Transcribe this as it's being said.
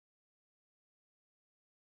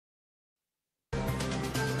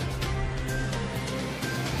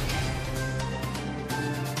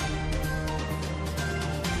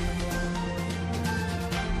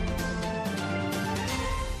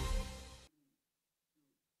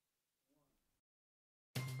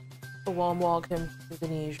A warm welcome to the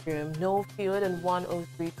newsroom. No fewer than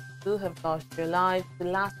 103 people have lost their lives to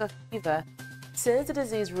Lassa fever since the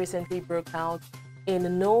disease recently broke out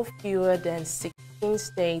in no fewer than 16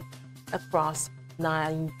 states across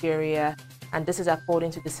Nigeria. And this is according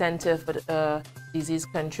to the Center for Disease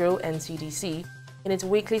Control (NCDC). In its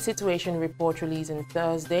weekly situation report released on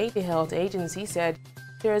Thursday, the health agency said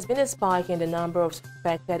there has been a spike in the number of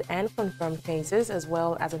suspected and confirmed cases as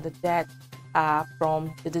well as in the death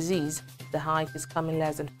from the disease. The hike is coming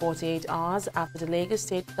less than 48 hours after the Lagos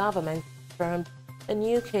state government confirmed a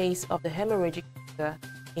new case of the hemorrhagic fever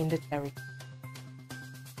in the territory.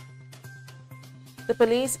 The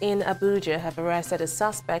police in Abuja have arrested a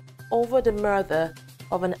suspect over the murder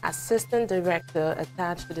of an assistant director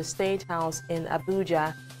attached to the State House in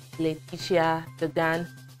Abuja, Letitia Dagan,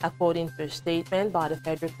 according to a statement by the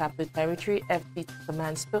Federal Capital Territory FCT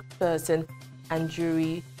Command spokesperson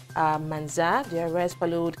Anjuri Manza. The arrest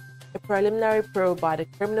followed a preliminary probe by the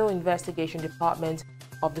Criminal Investigation Department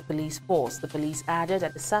of the police force. The police added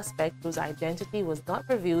that the suspect, whose identity was not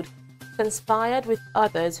revealed, conspired with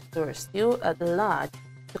others who are still at large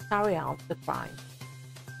to carry out the crime.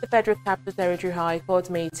 The Federal Capital Territory High Court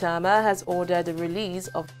Maitama has ordered the release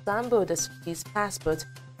of Sambo Dasuki's passport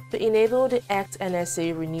to enable the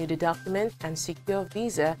ex-NSA renew the document and secure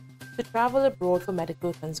visa to travel abroad for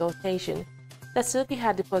medical consultation. Dasuki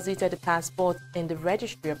had deposited the passport in the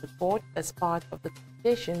registry of the court as part of the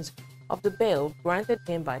conditions of the bail granted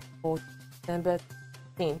him by the court December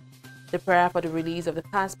 15. The prayer for the release of the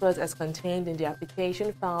passport as contained in the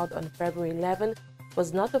application filed on February 11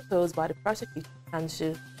 was not opposed by the prosecuting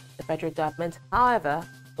counsel. The federal government, however,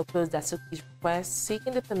 opposed Dasuki's request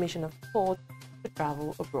seeking the permission of the court to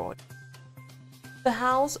travel abroad. The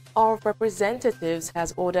House of Representatives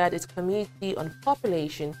has ordered its Committee on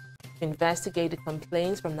Population to investigate the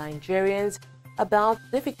complaints from Nigerians about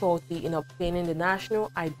difficulty in obtaining the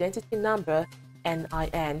National Identity Number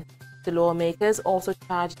 (NIN). The lawmakers also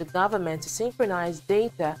charged the government to synchronize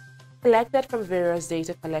data collected from various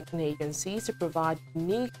data collecting agencies to provide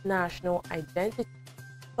unique national identity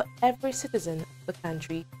for every citizen of the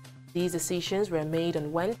country. These decisions were made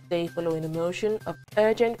on Wednesday following a motion of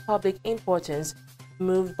urgent public importance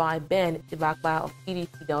moved by Ben Ibakba of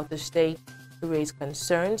PDP Delta State to raise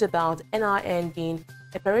concerns about NIN being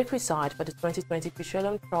a prerequisite for the 2020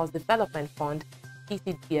 Petroleum Trust Development Fund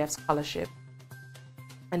 (PTDF) scholarship.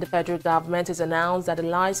 And the federal government has announced that the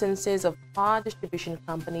licenses of power distribution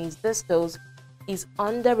companies DISCOs is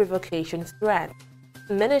under revocation threat.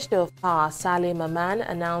 Minister of Power Saleh Maman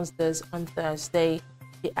announced this on Thursday.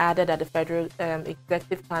 He added that the Federal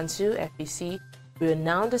Executive Council (FEC) will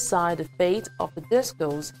now decide the fate of the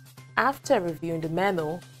DISCOs after reviewing the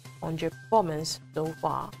memo on their performance so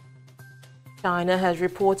far. China has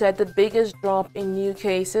reported the biggest drop in new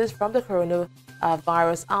cases from the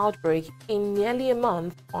coronavirus outbreak in nearly a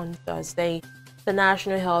month on Thursday. The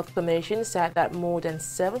National Health Commission said that more than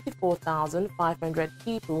 74,500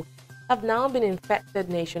 people have now been infected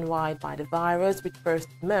nationwide by the virus, which first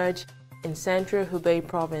emerged in central Hubei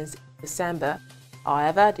province in December.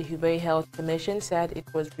 However, the Hubei Health Commission said it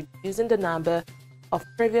was reducing the number of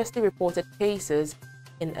previously reported cases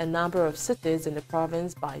in a number of cities in the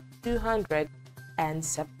province by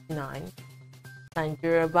 279.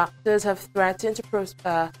 Nigeria boxers have threatened to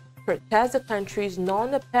protest the country's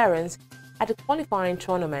non-appearance at the qualifying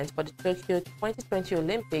tournament for the Tokyo 2020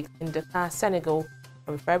 Olympics in Dakar, Senegal,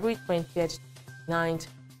 from February 20th to 9th.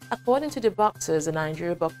 According to the boxers, the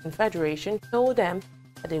Nigeria Boxing Federation told them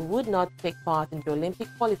that they would not take part in the Olympic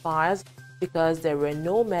qualifiers because there were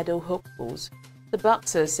no medal hopefuls. The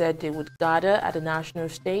boxers said they would gather at the National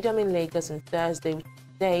Stadium in Lagos on Thursday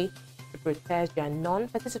to protest their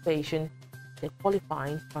non-participation in the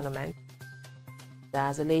qualifying tournament.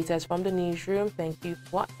 That's the latest from the newsroom. Thank you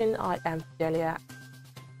for watching. I am Delia.